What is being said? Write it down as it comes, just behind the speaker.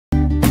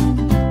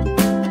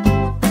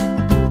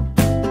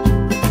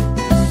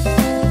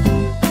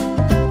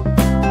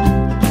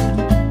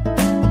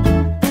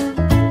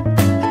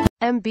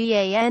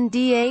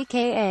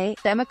MBANDAKA,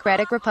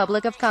 Democratic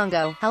Republic of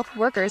Congo. Health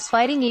workers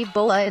fighting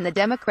Ebola in the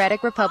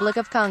Democratic Republic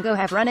of Congo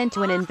have run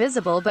into an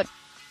invisible but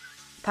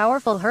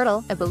powerful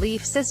hurdle, a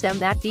belief system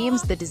that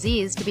deems the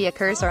disease to be a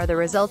curse or the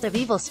result of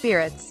evil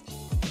spirits.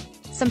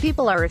 Some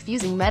people are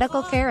refusing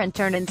medical care and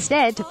turn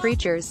instead to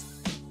preachers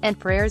and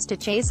prayers to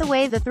chase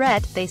away the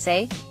threat, they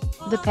say.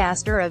 The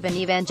pastor of an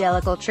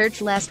evangelical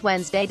church last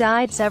Wednesday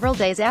died several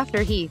days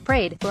after he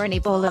prayed for an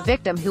Ebola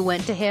victim who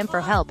went to him for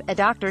help, a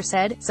doctor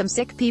said. Some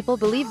sick people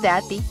believe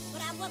that the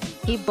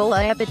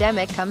Ebola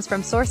epidemic comes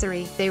from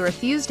sorcery. They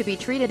refuse to be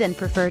treated and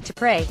prefer to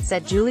pray,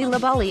 said Julie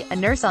Labali, a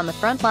nurse on the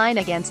front line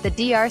against the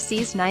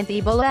DRC's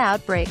 9th Ebola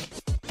outbreak.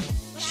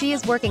 She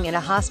is working in a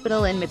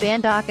hospital in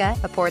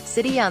MBANDAKA, a port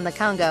city on the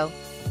Congo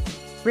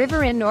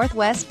River in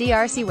northwest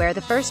DRC, where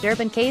the first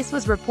urban case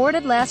was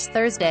reported last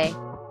Thursday,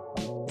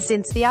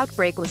 since the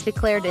outbreak was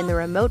declared in the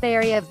remote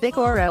area of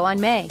Bikoro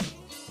on May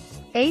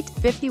 8.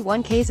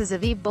 51 cases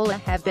of Ebola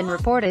have been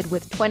reported,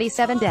 with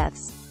 27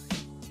 deaths.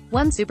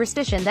 One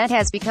superstition that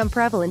has become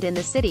prevalent in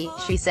the city,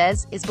 she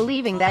says, is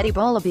believing that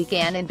Ebola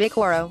began in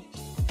Bikoro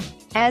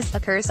as a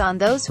curse on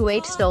those who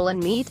ate stolen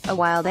meat, a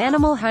wild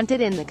animal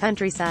hunted in the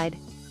countryside.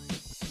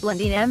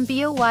 Blondine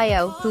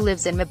Mboyo, who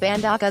lives in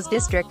MBANDAKA's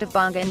district of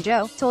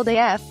Bonganjo, told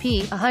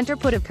AFP, a hunter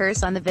put a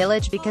curse on the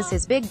village because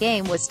his big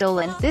game was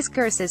stolen. This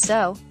curse is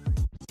so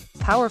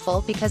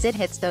powerful because it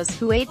hits those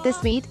who ate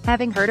this meat,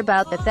 having heard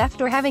about the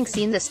theft or having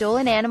seen the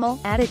stolen animal,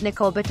 added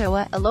Nicole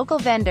Batoa, a local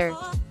vendor.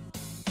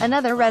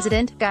 Another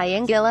resident,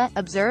 Gayangila,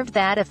 observed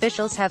that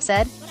officials have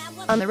said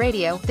on the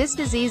radio, this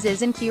disease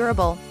is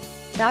incurable.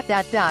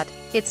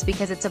 It's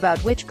because it's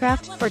about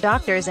witchcraft. For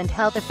doctors and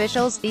health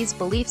officials, these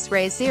beliefs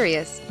raise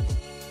serious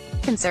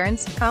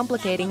concerns,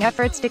 complicating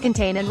efforts to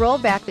contain and roll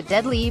back the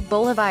deadly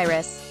Ebola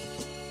virus.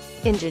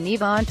 In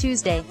Geneva on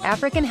Tuesday,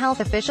 African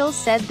health officials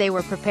said they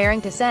were preparing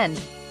to send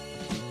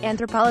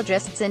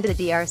anthropologists into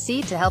the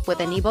DRC to help with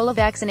an Ebola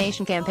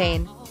vaccination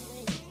campaign.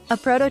 A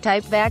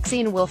prototype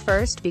vaccine will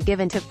first be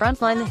given to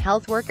frontline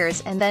health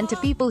workers and then to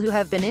people who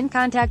have been in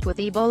contact with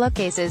Ebola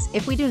cases.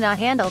 If we do not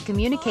handle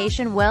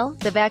communication well,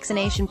 the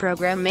vaccination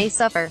program may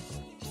suffer.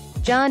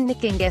 John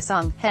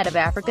Nkingesong, head of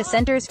Africa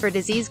Centers for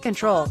Disease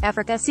Control,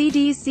 Africa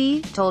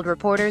CDC, told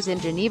reporters in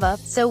Geneva,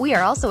 so we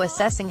are also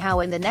assessing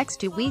how in the next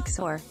 2 weeks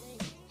or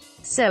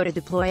so to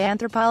deploy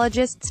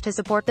anthropologists to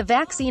support the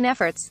vaccine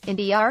efforts. In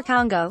DR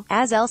Congo,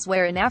 as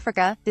elsewhere in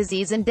Africa,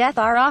 disease and death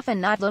are often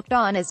not looked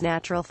on as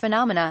natural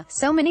phenomena.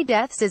 So many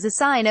deaths is a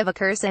sign of a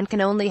curse and can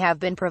only have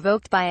been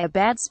provoked by a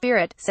bad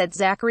spirit, said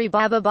Zachary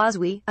Baba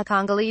Bozwi, a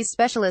Congolese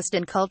specialist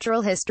in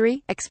cultural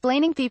history,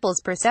 explaining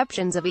people's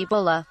perceptions of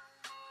Ebola.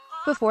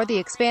 Before the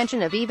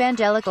expansion of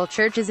evangelical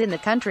churches in the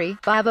country,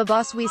 Baba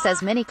Bozwi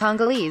says many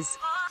Congolese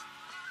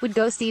would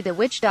go see the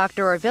witch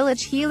doctor or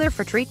village healer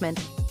for treatment.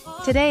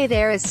 Today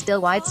there is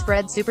still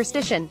widespread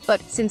superstition,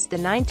 but since the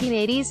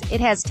 1980s,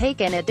 it has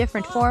taken a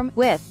different form,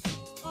 with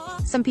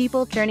some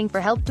people turning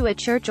for help to a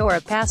church or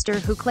a pastor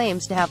who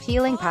claims to have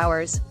healing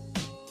powers.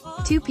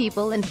 2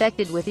 people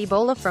infected with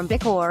Ebola from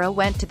Bikoro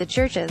went to the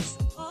churches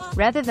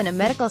rather than a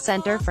medical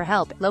center for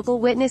help, local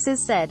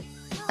witnesses said.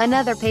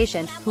 Another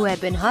patient, who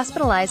had been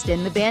hospitalized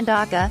in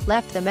MBANDAKA,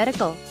 left the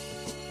medical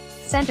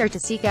center to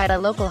seek out a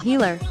local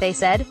healer, they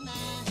said.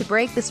 To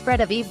break the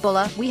spread of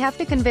Ebola, we have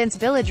to convince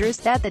villagers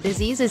that the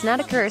disease is not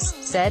a curse,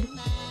 said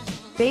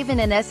Bavan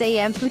and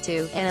Sam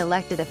Putu, an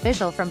elected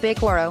official from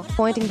Bikoro,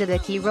 pointing to the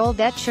key role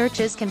that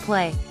churches can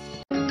play.